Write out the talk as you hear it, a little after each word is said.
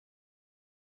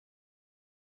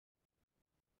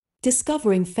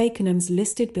Discovering Fakenham's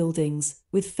listed buildings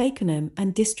with Fakenham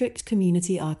and District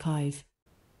Community Archive.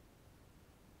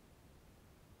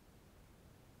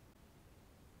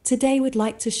 Today we'd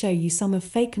like to show you some of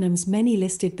Fakenham's many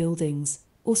listed buildings,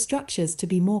 or structures to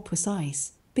be more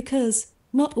precise, because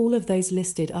not all of those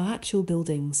listed are actual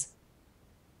buildings.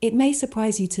 It may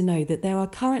surprise you to know that there are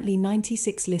currently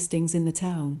 96 listings in the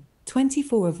town,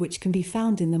 24 of which can be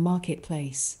found in the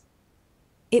marketplace.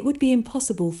 It would be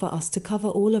impossible for us to cover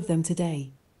all of them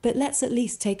today, but let's at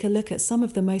least take a look at some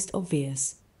of the most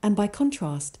obvious, and by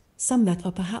contrast, some that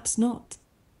are perhaps not.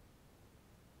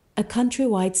 A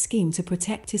countrywide scheme to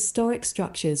protect historic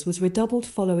structures was redoubled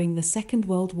following the Second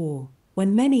World War,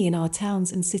 when many in our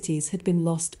towns and cities had been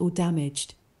lost or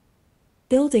damaged.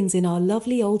 Buildings in our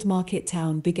lovely old market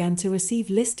town began to receive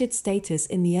listed status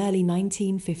in the early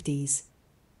 1950s.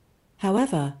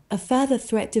 However, a further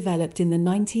threat developed in the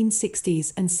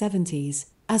 1960s and 70s,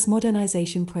 as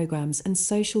modernization programs and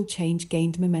social change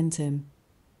gained momentum.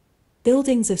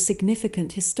 Buildings of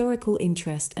significant historical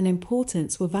interest and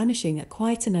importance were vanishing at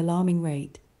quite an alarming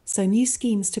rate, so new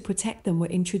schemes to protect them were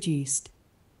introduced.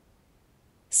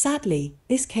 Sadly,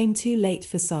 this came too late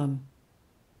for some.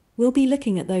 We'll be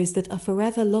looking at those that are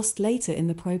forever lost later in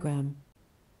the program.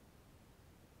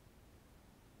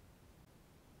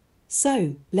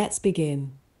 So, let's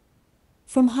begin.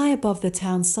 From high above the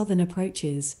town's southern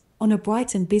approaches, on a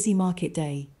bright and busy market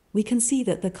day, we can see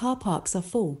that the car parks are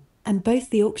full, and both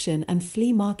the auction and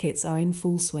flea markets are in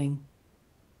full swing.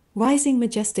 Rising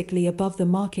majestically above the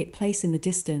marketplace in the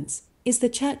distance, is the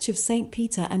Church of St.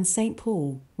 Peter and St.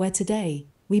 Paul, where today,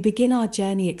 we begin our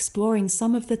journey exploring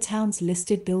some of the town's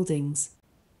listed buildings.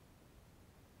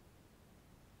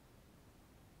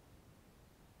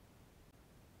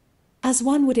 As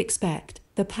one would expect,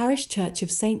 the parish church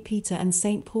of St. Peter and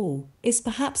St. Paul is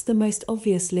perhaps the most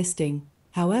obvious listing.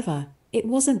 However, it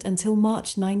wasn't until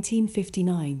March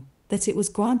 1959 that it was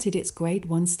granted its Grade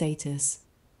 1 status.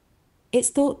 It's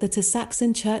thought that a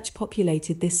Saxon church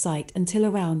populated this site until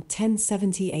around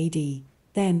 1070 AD.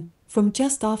 Then, from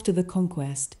just after the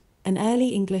conquest, an early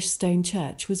English stone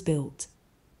church was built.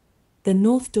 The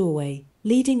north doorway,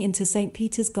 leading into St.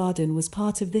 Peter's Garden, was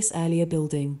part of this earlier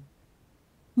building.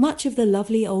 Much of the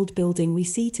lovely old building we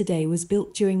see today was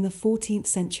built during the 14th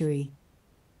century.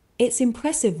 Its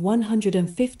impressive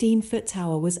 115-foot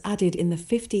tower was added in the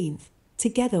 15th,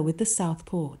 together with the south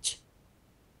porch.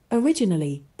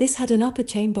 Originally, this had an upper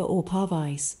chamber or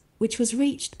parvis, which was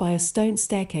reached by a stone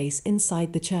staircase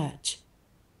inside the church.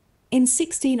 In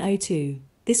 1602,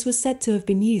 this was said to have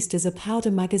been used as a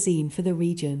powder magazine for the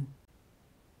region.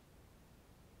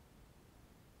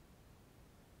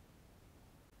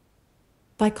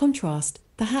 By contrast,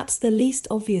 perhaps the least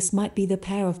obvious might be the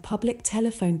pair of public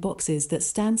telephone boxes that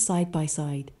stand side by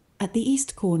side, at the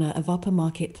east corner of Upper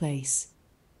Market Place.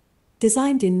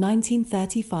 Designed in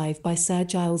 1935 by Sir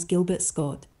Giles Gilbert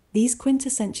Scott, these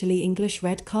quintessentially English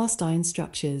red cast-iron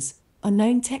structures are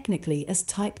known technically as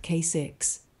Type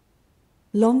K6.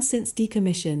 Long since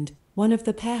decommissioned, one of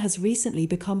the pair has recently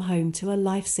become home to a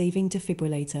life-saving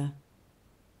defibrillator.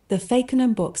 The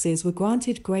Fakenham boxes were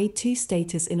granted Grade 2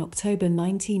 status in October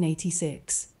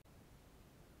 1986.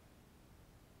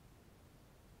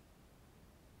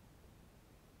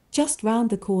 Just round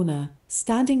the corner,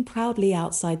 standing proudly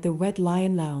outside the Red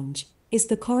Lion Lounge, is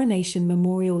the Coronation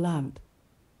Memorial Lamp.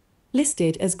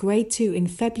 Listed as Grade 2 in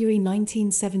February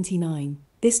 1979,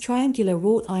 this triangular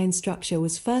wrought iron structure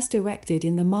was first erected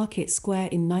in the Market Square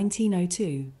in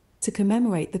 1902 to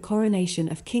commemorate the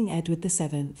coronation of King Edward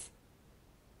VII.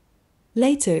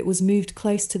 Later it was moved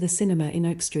close to the cinema in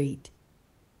Oak Street.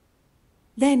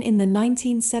 Then in the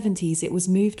 1970s it was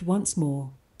moved once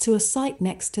more, to a site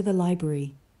next to the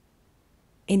library.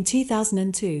 In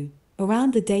 2002,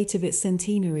 around the date of its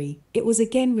centenary, it was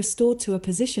again restored to a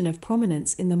position of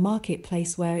prominence in the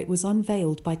marketplace where it was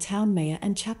unveiled by Town Mayor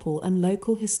and Chapel and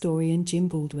local historian Jim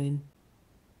Baldwin.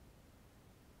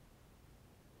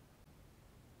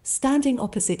 Standing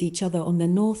opposite each other on the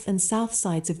north and south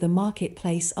sides of the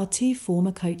marketplace are two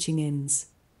former coaching inns.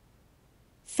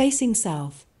 Facing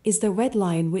south is the Red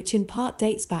Lion, which in part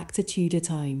dates back to Tudor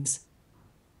times.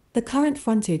 The current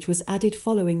frontage was added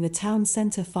following the town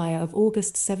centre fire of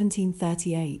August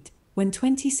 1738, when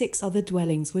 26 other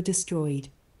dwellings were destroyed.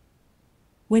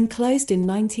 When closed in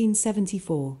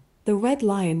 1974, the Red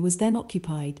Lion was then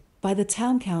occupied by the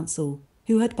town council,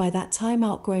 who had by that time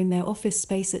outgrown their office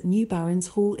space at New Barons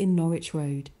Hall in Norwich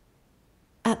Road.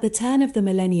 At the turn of the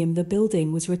millennium, the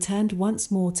building was returned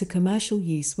once more to commercial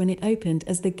use when it opened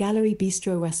as the Gallery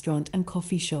Bistro Restaurant and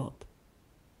Coffee Shop.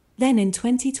 Then in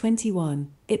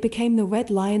 2021, it became the Red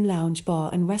Lion Lounge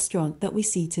Bar and Restaurant that we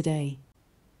see today.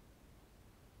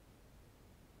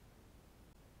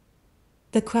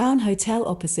 The Crown Hotel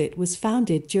opposite was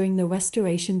founded during the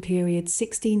Restoration period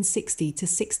 1660 to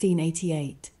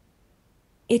 1688.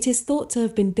 It is thought to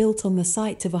have been built on the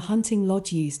site of a hunting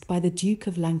lodge used by the Duke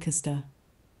of Lancaster.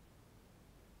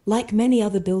 Like many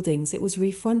other buildings, it was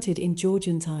refronted in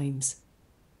Georgian times.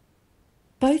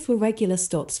 Both were regular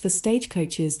stops for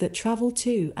stagecoaches that travelled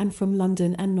to and from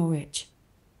London and Norwich.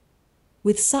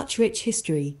 With such rich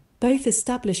history, both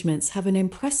establishments have an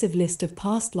impressive list of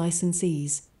past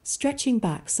licensees, stretching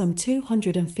back some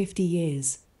 250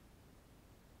 years.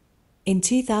 In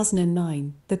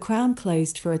 2009, the Crown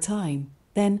closed for a time,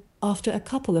 then, after a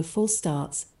couple of false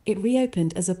starts, it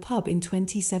reopened as a pub in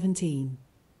 2017.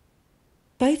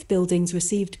 Both buildings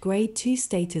received Grade II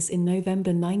status in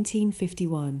November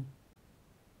 1951.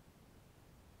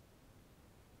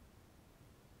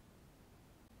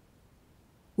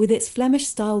 With its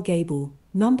Flemish-style gable,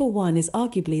 No. 1 is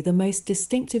arguably the most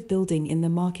distinctive building in the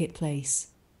marketplace.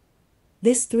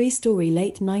 This three-story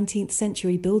late 19th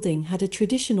century building had a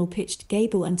traditional pitched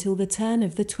gable until the turn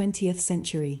of the 20th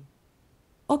century.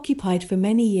 Occupied for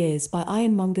many years by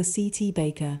ironmonger C.T.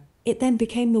 Baker, it then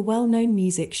became the well-known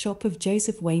music shop of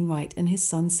Joseph Wainwright and his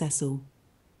son Cecil.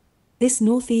 This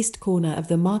northeast corner of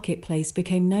the marketplace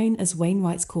became known as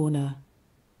Wainwright's Corner.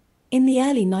 In the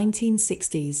early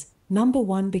 1960s, No.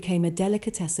 1 became a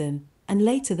delicatessen, and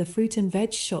later the fruit and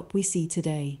veg shop we see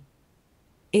today.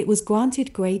 It was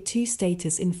granted Grade II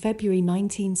status in February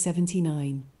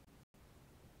 1979.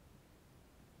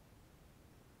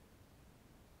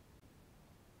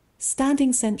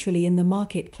 Standing centrally in the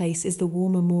marketplace is the War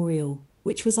Memorial,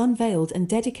 which was unveiled and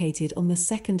dedicated on the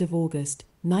 2nd of August,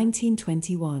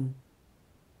 1921.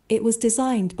 It was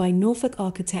designed by Norfolk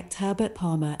architect Herbert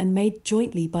Palmer and made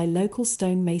jointly by local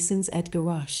stone masons Edgar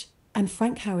Rush and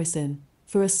Frank Harrison,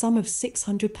 for a sum of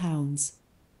 £600.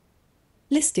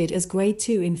 Listed as Grade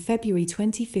II in February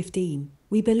 2015,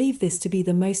 we believe this to be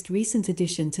the most recent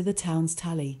addition to the town's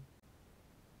tally.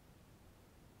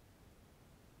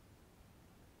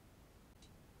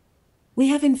 We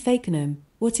have in Fakenham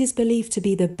what is believed to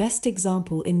be the best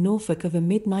example in Norfolk of a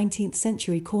mid-19th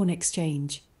century corn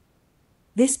exchange.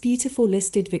 This beautiful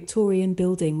listed Victorian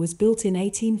building was built in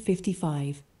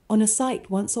 1855, on a site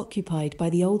once occupied by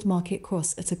the Old Market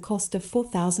Cross at a cost of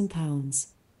 £4,000.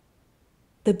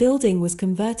 The building was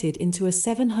converted into a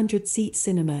 700-seat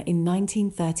cinema in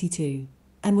 1932,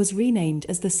 and was renamed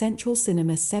as the Central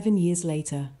Cinema 7 years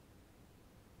later.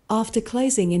 After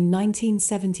closing in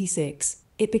 1976,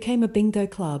 it became a bingo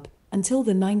club, until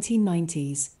the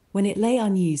 1990s, when it lay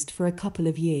unused for a couple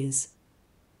of years.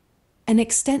 An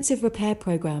extensive repair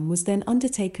program was then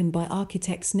undertaken by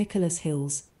architects Nicholas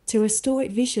Hills, to restore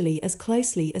it visually as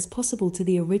closely as possible to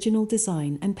the original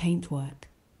design and paintwork.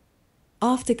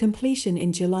 After completion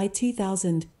in July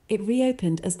 2000, it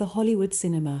reopened as the Hollywood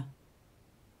Cinema.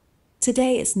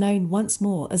 Today it's known once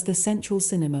more as the Central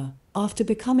Cinema, after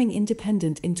becoming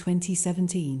independent in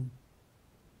 2017.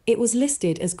 It was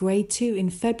listed as Grade II in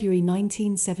February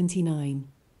 1979.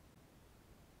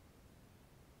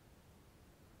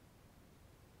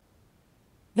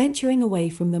 Venturing away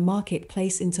from the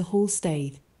marketplace into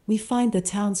Hallstatt, we find the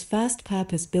town's first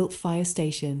purpose-built fire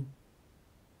station.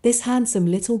 This handsome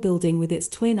little building with its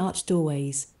twin arched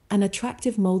doorways and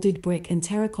attractive moulded brick and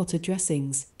terracotta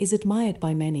dressings is admired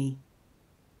by many.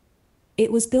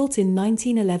 It was built in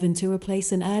 1911 to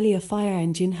replace an earlier fire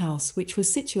engine house which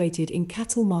was situated in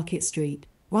Cattle Market Street,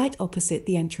 right opposite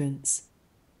the entrance.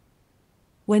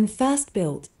 When first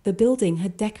built, the building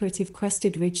had decorative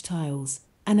crested ridge tiles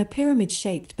and a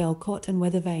pyramid-shaped bell cot and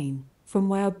weather vane, from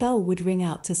where a bell would ring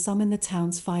out to summon the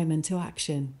town's firemen to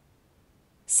action.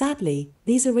 Sadly,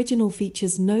 these original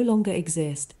features no longer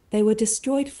exist. They were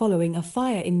destroyed following a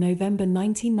fire in November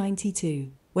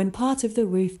 1992, when part of the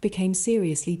roof became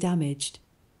seriously damaged.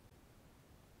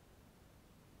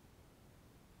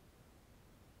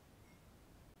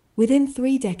 Within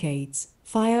 3 decades,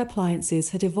 fire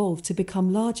appliances had evolved to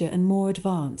become larger and more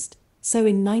advanced, so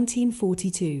in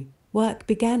 1942, work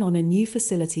began on a new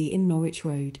facility in Norwich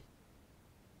Road.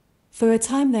 For a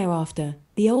time thereafter,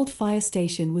 the old fire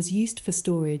station was used for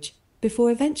storage,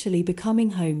 before eventually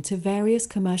becoming home to various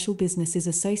commercial businesses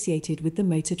associated with the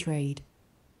motor trade.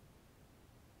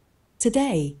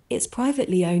 Today, it's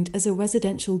privately owned as a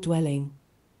residential dwelling.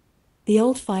 The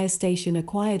old fire station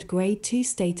acquired Grade II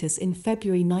status in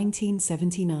February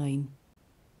 1979.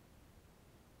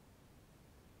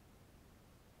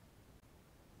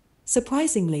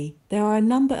 Surprisingly, there are a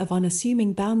number of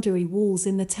unassuming boundary walls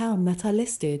in the town that are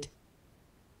listed.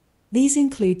 These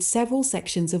include several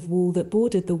sections of wall that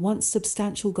bordered the once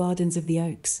substantial Gardens of the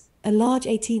Oaks, a large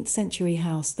 18th century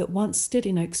house that once stood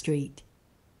in Oak Street.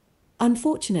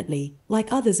 Unfortunately,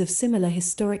 like others of similar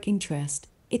historic interest,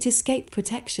 it escaped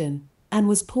protection and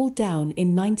was pulled down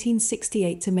in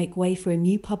 1968 to make way for a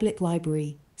new public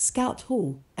library, Scout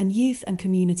Hall, and youth and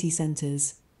community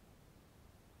centres.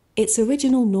 Its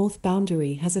original north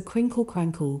boundary has a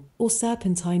crinkle-crankle, or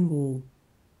serpentine wall.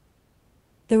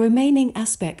 The remaining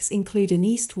aspects include an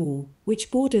east wall,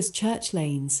 which borders church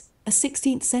lanes, a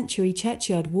 16th-century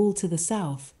churchyard wall to the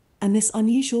south, and this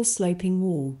unusual sloping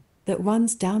wall that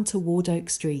runs down to Ward Oak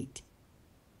Street.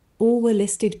 All were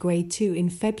listed Grade 2 in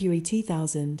February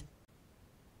 2000.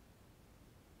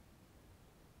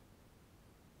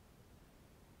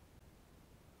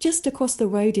 Just across the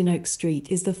road in Oak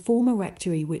Street is the former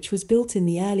rectory, which was built in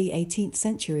the early 18th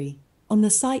century, on the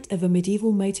site of a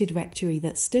medieval moated rectory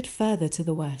that stood further to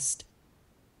the west.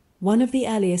 One of the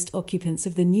earliest occupants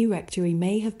of the new rectory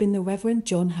may have been the Reverend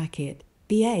John Hackett,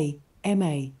 B.A.,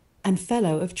 M.A., and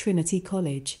Fellow of Trinity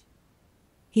College.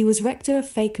 He was rector of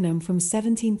Fakenham from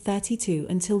 1732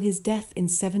 until his death in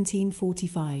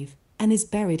 1745, and is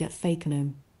buried at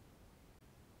Fakenham.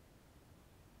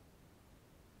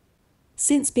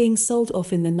 Since being sold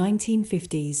off in the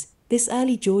 1950s, this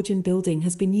early Georgian building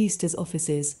has been used as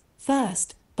offices,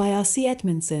 first by R.C.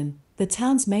 Edmondson, the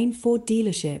town's main Ford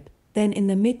dealership, then in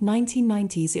the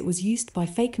mid-1990s it was used by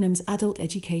Fakenham's Adult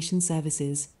Education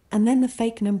Services, and then the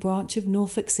Fakenham branch of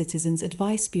Norfolk Citizens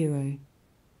Advice Bureau.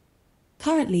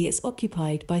 Currently it's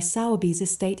occupied by Sowerby's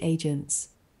estate agents.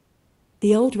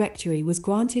 The old rectory was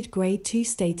granted Grade 2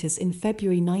 status in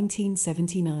February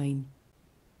 1979.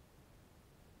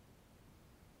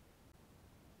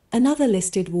 Another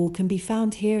listed wall can be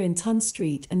found here in Tun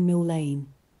Street and Mill Lane.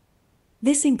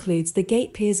 This includes the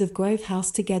gate piers of Grove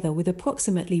House together with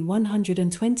approximately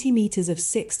 120 metres of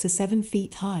 6 to 7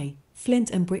 feet high, flint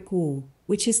and brick wall,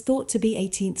 which is thought to be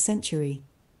 18th century.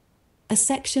 A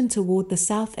section toward the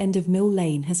south end of Mill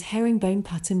Lane has herringbone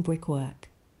pattern brickwork.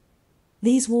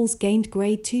 These walls gained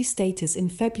Grade 2 status in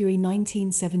February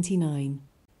 1979.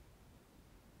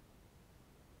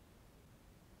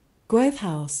 Grove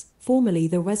House, formerly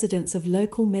the residence of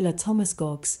local miller Thomas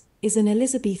Goggs, is an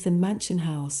Elizabethan mansion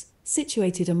house,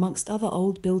 situated amongst other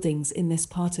old buildings in this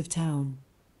part of town.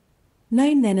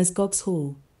 Known then as Goggs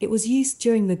Hall, it was used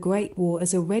during the Great War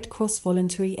as a Red Cross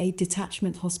Voluntary Aid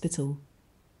Detachment hospital.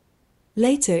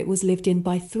 Later it was lived in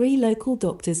by 3 local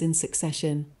doctors in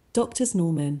succession, Doctors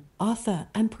Norman, Arthur,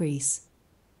 and Priest.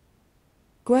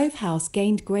 Grove House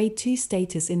gained Grade 2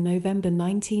 status in November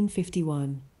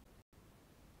 1951.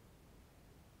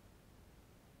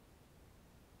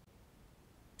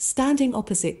 Standing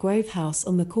opposite Grove House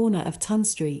on the corner of Tun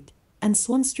Street and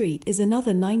Swan Street is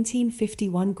another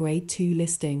 1951 Grade 2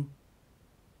 listing.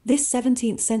 This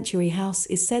 17th century house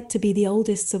is said to be the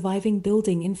oldest surviving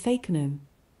building in Fakenham.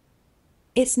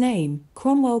 Its name,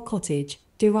 Cromwell Cottage,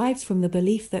 derives from the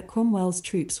belief that Cromwell's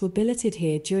troops were billeted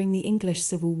here during the English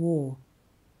Civil War.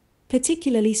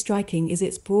 Particularly striking is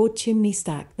its broad chimney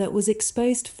stack that was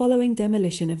exposed following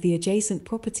demolition of the adjacent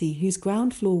property, whose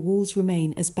ground floor walls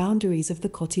remain as boundaries of the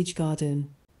cottage garden.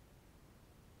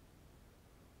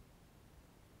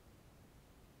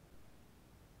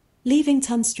 Leaving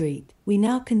Tun Street, we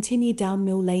now continue down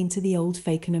Mill Lane to the old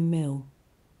Fakenham Mill.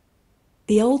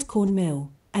 The old corn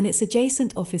mill, and its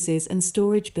adjacent offices and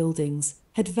storage buildings,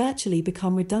 had virtually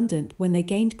become redundant when they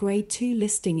gained Grade 2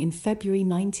 listing in February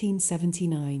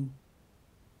 1979.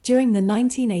 During the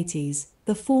 1980s,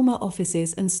 the former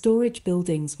offices and storage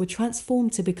buildings were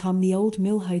transformed to become the Old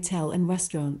Mill Hotel and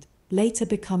Restaurant, later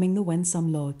becoming the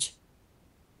Wensum Lodge.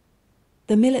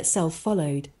 The mill itself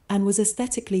followed, and was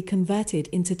aesthetically converted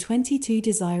into 22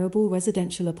 desirable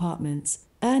residential apartments,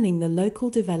 earning the local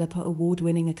developer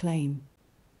award-winning acclaim.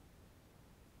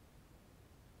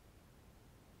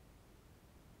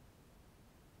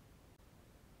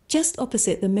 Just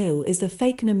opposite the mill is the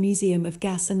Fakenham Museum of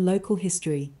Gas and Local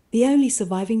History, the only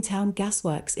surviving town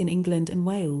gasworks in England and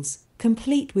Wales,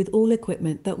 complete with all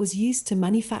equipment that was used to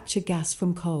manufacture gas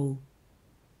from coal.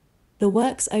 The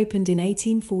works opened in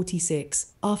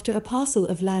 1846, after a parcel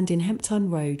of land in Hempton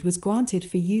Road was granted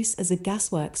for use as a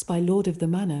gasworks by Lord of the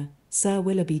Manor, Sir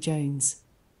Willoughby Jones.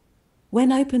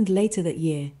 When opened later that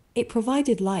year, it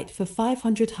provided light for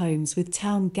 500 homes with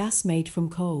town gas made from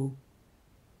coal.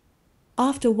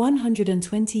 After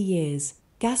 120 years,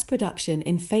 gas production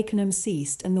in Fakenham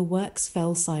ceased and the works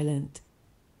fell silent.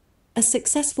 A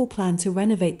successful plan to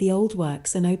renovate the old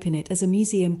works and open it as a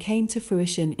museum came to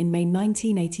fruition in May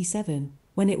 1987,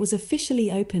 when it was officially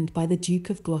opened by the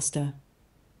Duke of Gloucester.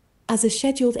 As a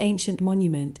scheduled ancient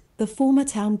monument, the former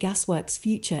town gasworks'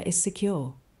 future is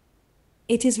secure.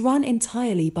 It is run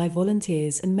entirely by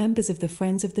volunteers and members of the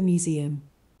Friends of the Museum.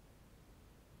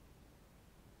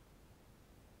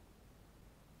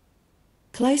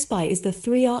 Close by is the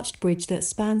three-arched bridge that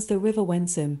spans the River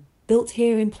Wensum, built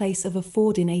here in place of a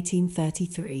ford in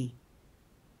 1833.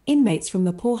 Inmates from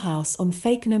the poorhouse on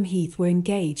Fakenham Heath were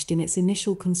engaged in its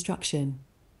initial construction.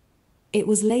 It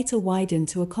was later widened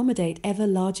to accommodate ever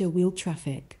larger wheel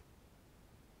traffic.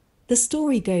 The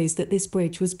story goes that this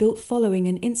bridge was built following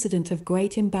an incident of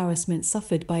great embarrassment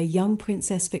suffered by a young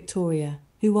Princess Victoria,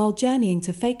 who, while journeying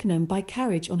to Fakenham by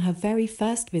carriage on her very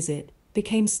first visit,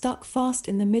 became stuck fast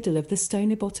in the middle of the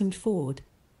stony-bottomed ford.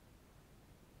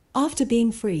 After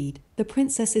being freed, the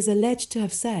princess is alleged to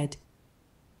have said,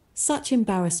 "Such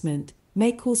embarrassment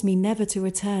may cause me never to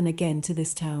return again to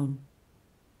this town."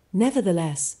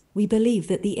 Nevertheless, we believe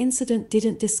that the incident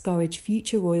didn't discourage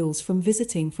future royals from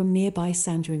visiting from nearby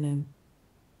Sandringham.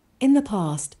 In the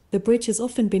past, the bridge has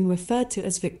often been referred to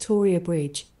as Victoria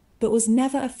Bridge, but was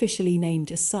never officially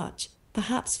named as such,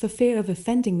 perhaps for fear of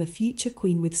offending the future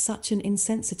Queen with such an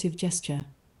insensitive gesture.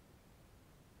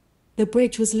 The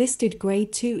bridge was listed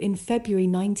Grade 2 in February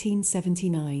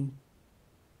 1979.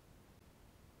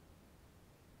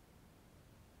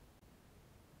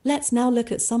 Let's now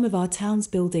look at some of our town's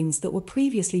buildings that were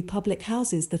previously public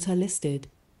houses that are listed.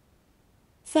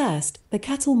 First, the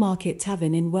Cattle Market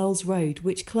Tavern in Wells Road,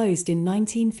 which closed in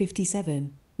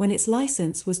 1957, when its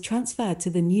licence was transferred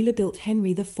to the newly built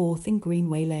Henry IV in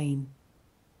Greenway Lane.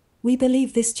 We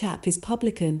believe this chap is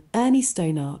publican Ernie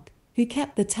Stonark, who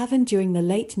kept the tavern during the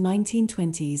late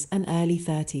 1920s and early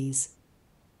 30s.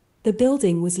 The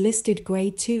building was listed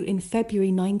Grade 2 in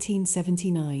February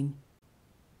 1979.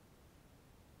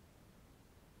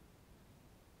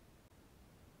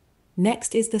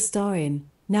 Next is the Star Inn,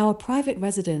 now a private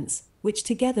residence, which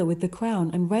together with the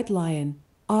Crown and Red Lion,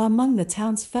 are among the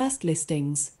town's first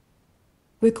listings.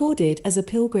 Recorded as a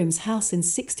pilgrim's house in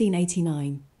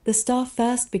 1689, the Star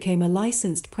first became a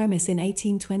licensed premise in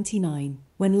 1829,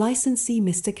 when licensee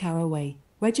Mr. Carraway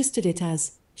registered it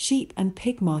as Sheep and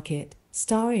Pig Market,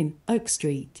 Star Inn, Oak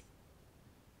Street.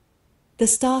 The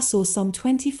Star saw some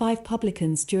 25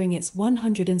 publicans during its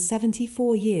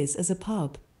 174 years as a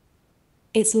pub.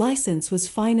 Its license was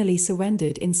finally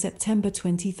surrendered in September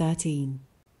 2013.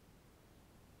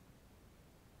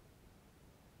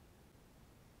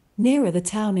 Nearer the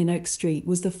town in Oak Street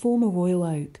was the former Royal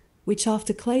Oak, which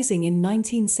after closing in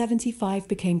 1975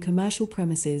 became commercial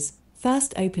premises,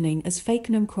 first opening as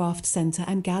Fakenham Craft Centre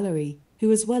and Gallery,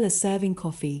 who, as well as serving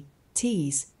coffee,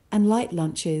 teas, and light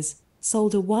lunches,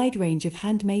 sold a wide range of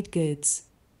handmade goods.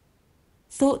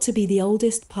 Thought to be the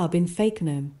oldest pub in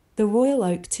Fakenham, the Royal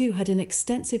Oak too had an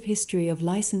extensive history of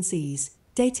licensees,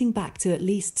 dating back to at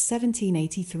least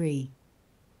 1783.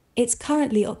 It's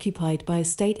currently occupied by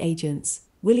estate agents,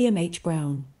 William H.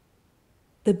 Brown.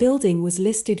 The building was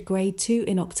listed Grade 2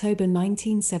 in October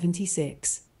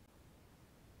 1976.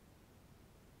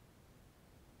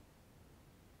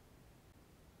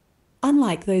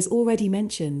 Unlike those already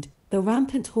mentioned, the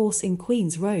Rampant Horse in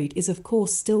Queen's Road is of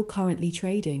course still currently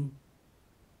trading.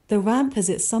 The Ramp, as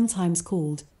it's sometimes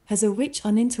called, has a rich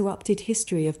uninterrupted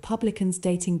history of publicans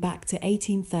dating back to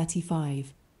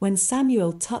 1835, when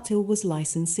Samuel Tuthill was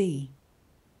licensee.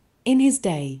 In his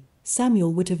day,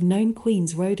 Samuel would have known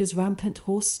Queen's Road as Rampant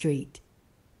Horse Street.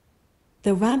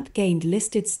 The Ramp gained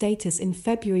listed status in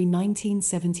February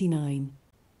 1979.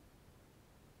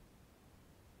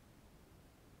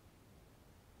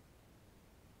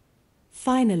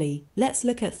 Finally, let's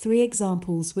look at 3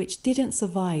 examples which didn't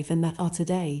survive and that are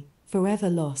today forever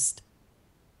lost.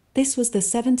 This was the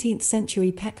 17th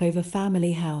century Peckover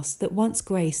family house that once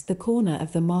graced the corner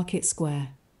of the market square.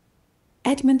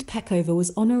 Edmund Peckover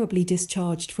was honourably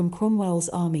discharged from Cromwell's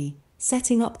army,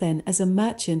 setting up then as a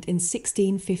merchant in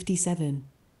 1657.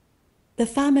 The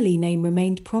family name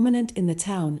remained prominent in the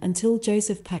town until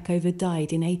Joseph Peckover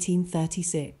died in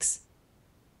 1836.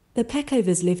 The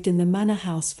Peckovers lived in the manor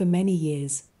house for many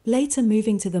years, later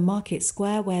moving to the market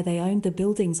square where they owned the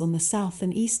buildings on the south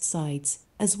and east sides,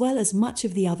 as well as much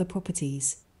of the other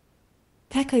properties.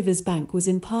 Peckover's Bank was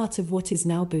in part of what is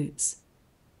now Boots.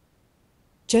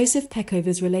 Joseph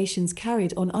Peckover's relations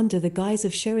carried on under the guise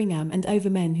of Sheringham and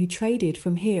overmen who traded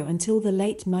from here until the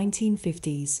late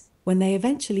 1950s, when they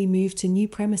eventually moved to new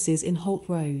premises in Holt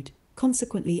Road,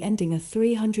 consequently ending a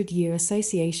 300-year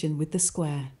association with the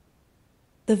square.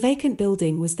 The vacant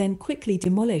building was then quickly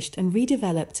demolished and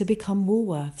redeveloped to become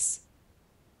Woolworths.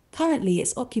 Currently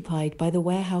it's occupied by the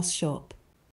warehouse shop.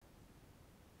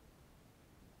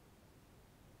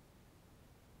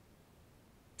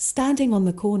 Standing on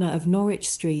the corner of Norwich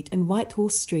Street and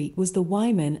Whitehorse Street was the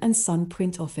Wyman and Son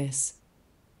print office.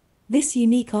 This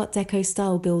unique Art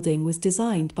Deco-style building was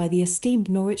designed by the esteemed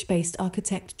Norwich-based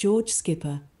architect George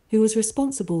Skipper, who was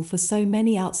responsible for so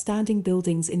many outstanding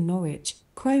buildings in Norwich,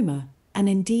 Cromer, and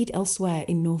indeed elsewhere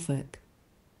in Norfolk.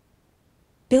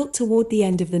 Built toward the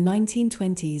end of the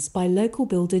 1920s by local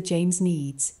builder James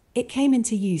Needs, it came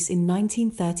into use in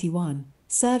 1931,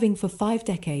 serving for 5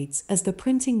 decades as the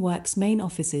printing works' main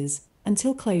offices,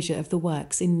 until closure of the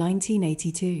works in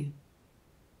 1982.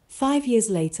 5 years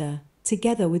later,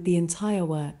 together with the entire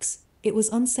works, it was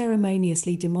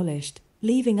unceremoniously demolished,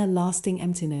 leaving a lasting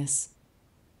emptiness.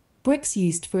 Bricks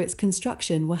used for its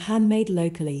construction were handmade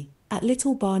locally, at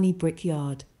Little Barney Brick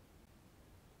Yard.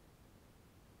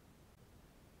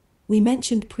 We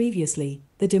mentioned previously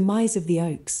the demise of the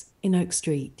Oaks, in Oak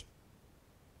Street.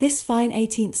 This fine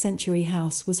 18th century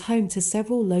house was home to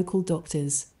several local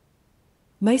doctors.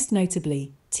 Most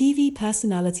notably, TV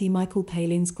personality Michael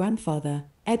Palin's grandfather,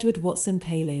 Edward Watson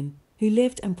Palin, who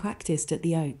lived and practiced at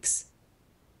the Oaks.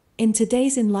 In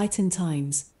today's enlightened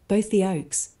times, both the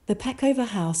Oaks, the Peckover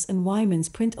House and Wyman's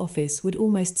print office would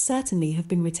almost certainly have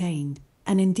been retained,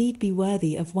 and indeed be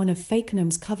worthy of one of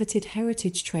Fakenham's coveted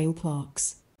Heritage Trail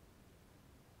plaques.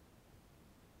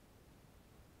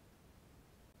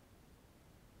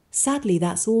 Sadly,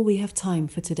 that's all we have time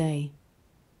for today.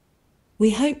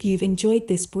 We hope you've enjoyed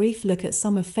this brief look at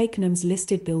some of Fakenham's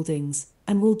listed buildings,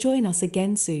 and will join us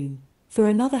again soon, for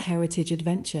another heritage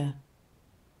adventure.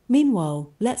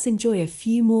 Meanwhile, let's enjoy a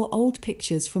few more old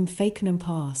pictures from Fakenham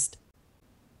past.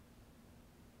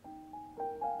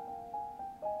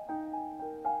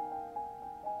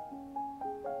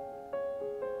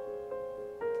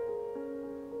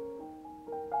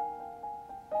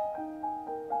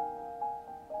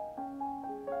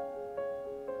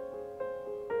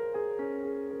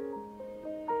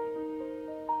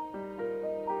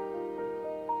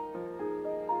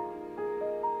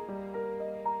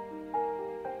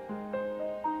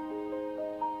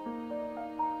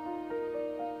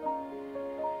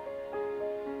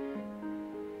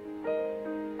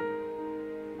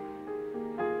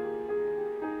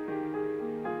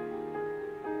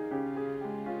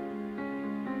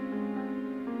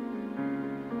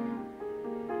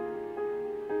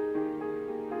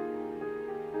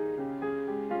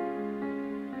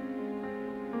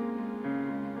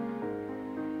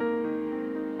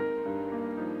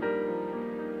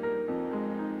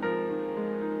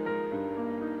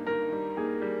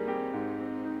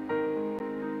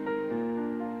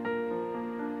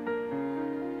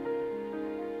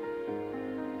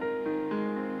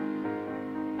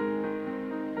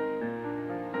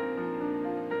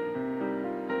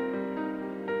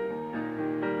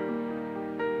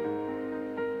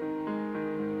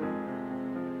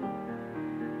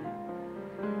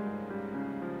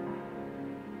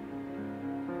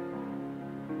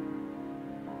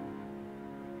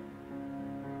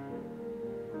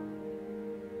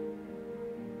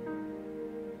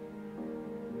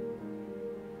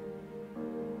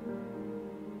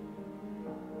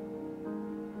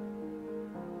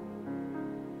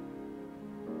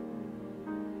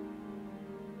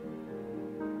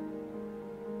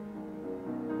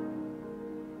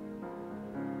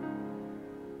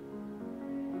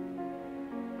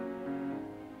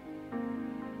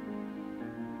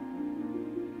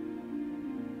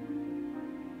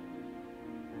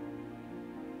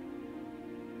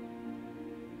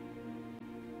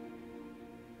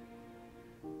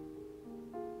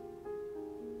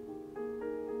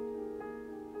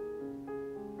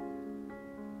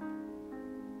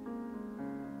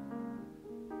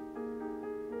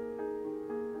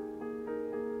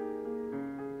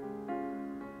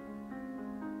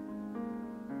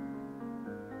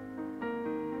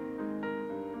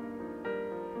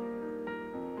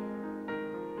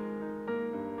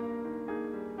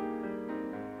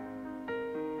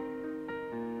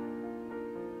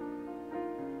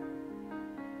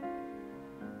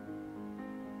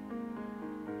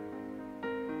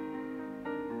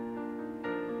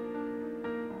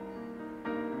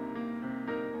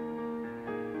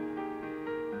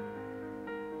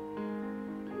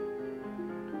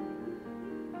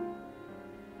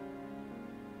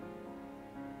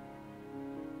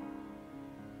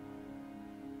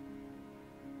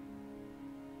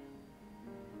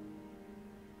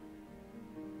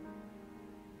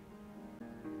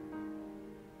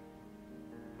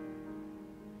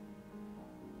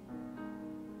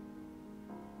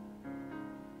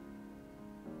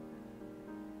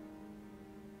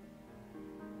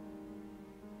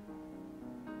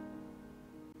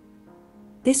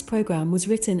 This program was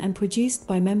written and produced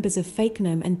by members of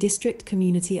Fakenham and District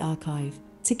Community Archive,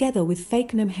 together with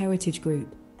Fakenham Heritage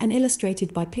Group, and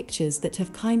illustrated by pictures that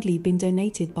have kindly been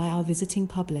donated by our visiting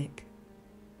public.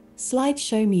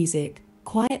 Slideshow music,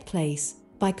 Quiet Place,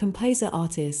 by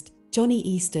composer-artist Jonny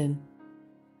Easton.